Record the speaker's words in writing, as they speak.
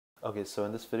Okay, so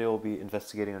in this video we'll be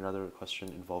investigating another question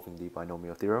involving the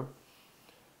binomial theorem.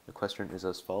 The question is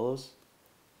as follows.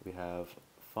 We have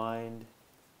find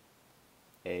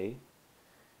A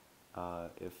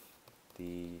if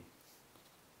the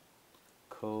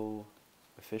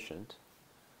coefficient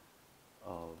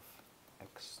of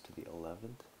x to the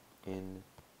 11th in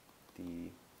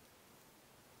the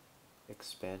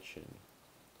expansion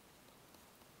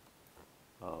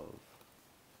of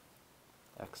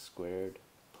x squared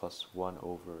plus 1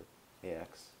 over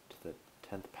ax to the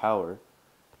 10th power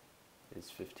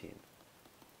is 15.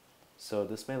 So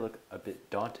this may look a bit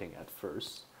daunting at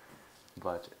first,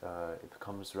 but it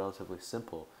becomes relatively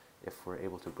simple if we're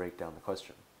able to break down the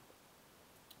question.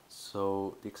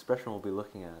 So the expression we'll be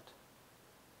looking at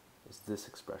is this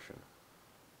expression.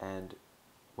 And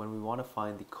when we want to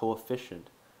find the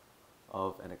coefficient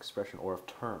of an expression or of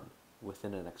term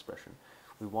within an expression,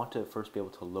 we want to first be able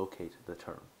to locate the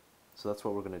term. So that's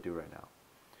what we're going to do right now.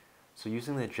 So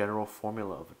using the general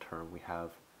formula of a term, we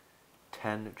have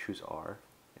 10 choose r,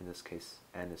 in this case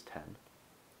n is 10,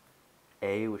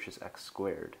 a, which is x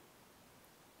squared,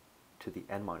 to the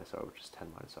n minus r, which is 10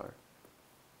 minus r,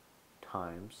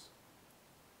 times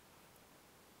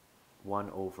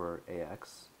 1 over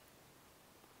ax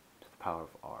to the power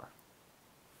of r.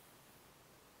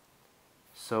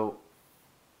 So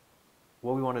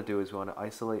what we want to do is we want to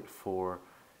isolate for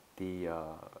the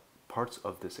parts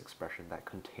of this expression that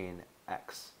contain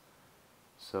x.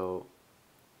 So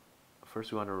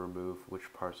first we want to remove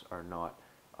which parts are not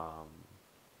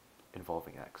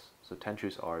involving x. So 10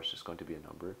 choose r is just going to be a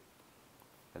number.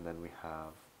 And then we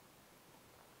have,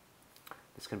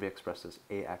 this can be expressed as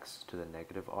ax to the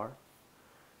negative r.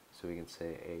 So we can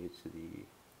say a to the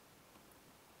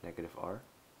negative r.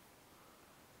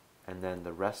 And then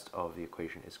the rest of the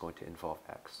equation is going to involve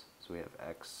x. So we have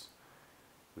x,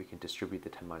 we can distribute the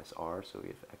 10 minus r, so we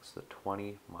have x to the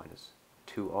 20 minus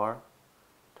 2r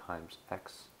times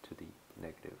x to the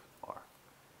negative r.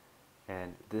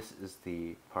 And this is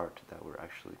the part that we're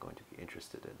actually going to be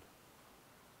interested in.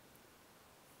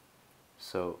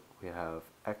 So we have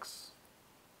x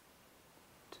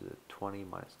to the 20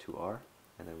 minus 2r,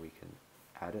 and then we can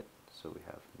add it, so we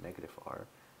have negative r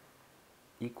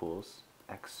equals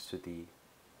x to the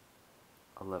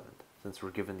 11th. Since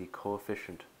we're given the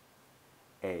coefficient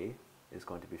a is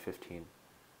going to be 15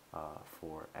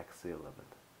 for x to the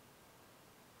 11th.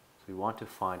 So we want to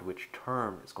find which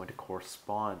term is going to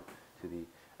correspond to the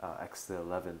x to the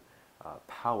 11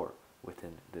 power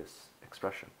within this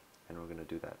expression. And we're going to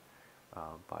do that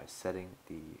by setting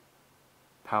the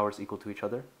powers equal to each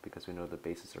other, because we know the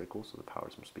bases are equal, so the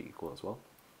powers must be equal as well.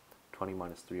 20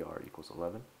 minus 3r equals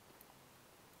 11.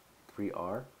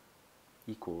 3r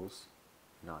equals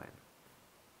 9.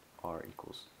 r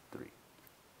equals 3.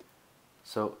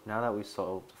 So now that we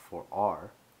solved for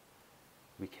r,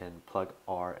 we can plug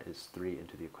r as 3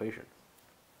 into the equation.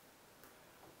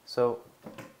 So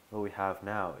what we have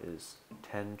now is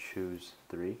 10 choose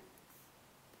 3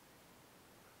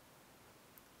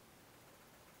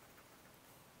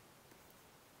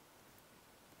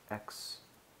 x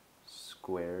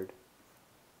squared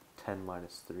 10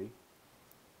 minus 3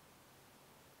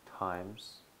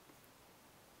 times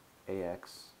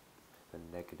ax to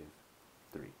the negative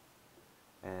 3.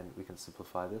 And we can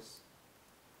simplify this.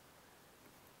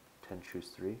 10 choose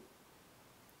 3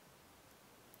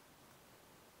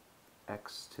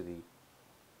 x to the,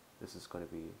 this is going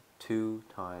to be 2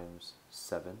 times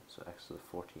 7, so x to the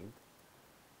 14th,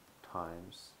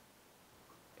 times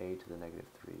a to the negative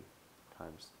 3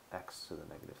 times x to the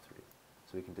negative 3.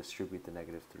 So we can distribute the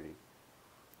negative 3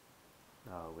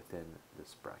 within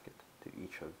this bracket to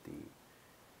each of the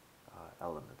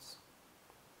elements.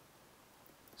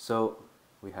 So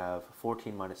we have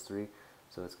 14 minus 3,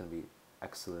 so it's going to be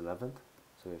x to the 11th.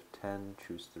 So we have 10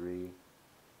 choose 3,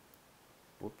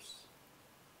 whoops,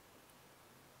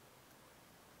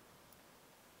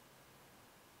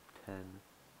 10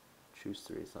 choose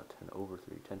 3, it's not 10 over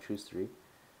 3, 10 choose 3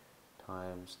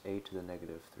 times a to the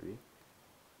negative 3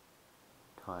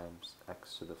 times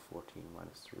x to the 14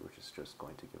 minus 3, which is just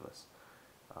going to give us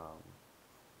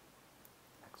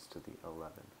x to the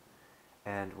 11.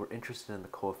 And we're interested in the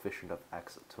coefficient of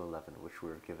x to 11, which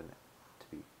we're given to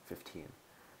be 15.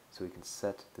 So we can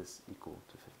set this equal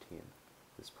to 15,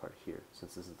 this part here,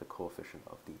 since this is the coefficient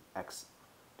of the x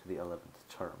to the 11th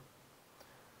term.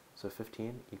 So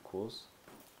 15 equals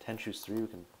 10 choose 3, we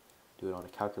can do it on a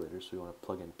calculator, so we want to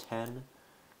plug in 10,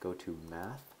 go to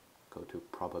math, go to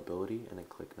probability, and then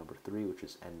click number 3, which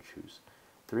is n choose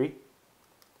 3,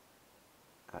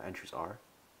 n choose r,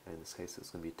 and in this case it's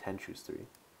going to be 10 choose 3,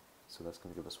 so that's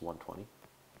going to give us 120.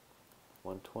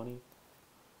 120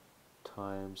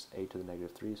 times a to the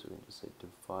negative 3, so we can just say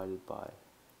divided by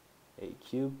a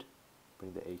cubed,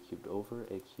 bring the a cubed over,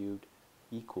 a cubed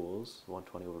equals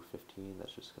 120 over 15,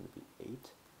 that's just going to be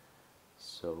 8.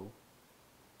 So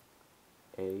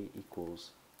a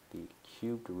equals the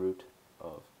cubed root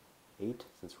of 8.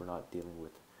 Since we're not dealing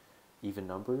with even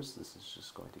numbers, this is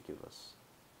just going to give us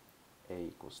a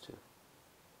equals 2.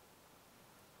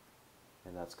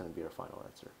 And that's going to be our final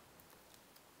answer.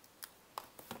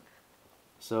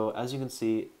 So as you can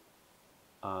see,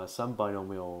 some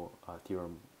binomial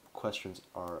theorem questions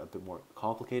are a bit more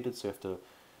complicated, so you have to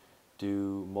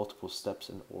do multiple steps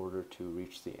in order to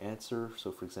reach the answer.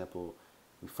 So for example,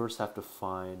 we first have to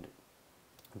find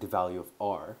the value of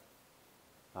r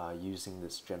using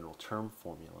this general term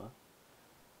formula,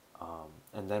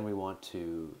 and then we want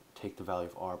to take the value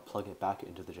of r, plug it back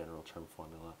into the general term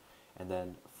formula, and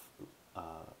then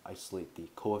isolate the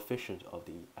coefficient of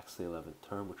the x to the 11th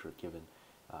term, which are given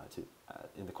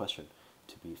in the question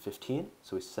to be 15.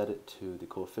 So we set it to the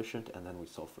coefficient, and then we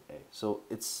solve for a. So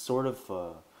it's sort of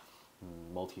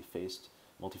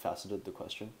multifaceted, the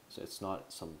question. So it's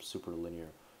not some super linear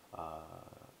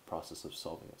process of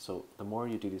solving it. So the more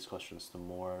you do these questions, the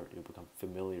more you become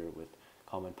familiar with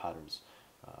common patterns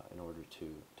in order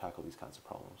to tackle these kinds of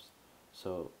problems.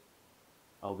 So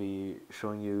I'll be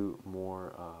showing you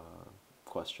more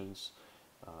questions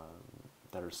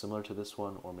that are similar to this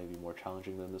one, or maybe more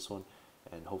challenging than this one,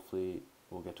 and hopefully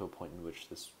we'll get to a point in which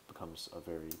this becomes a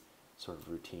very sort of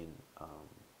routine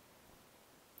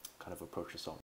kind of approach to solving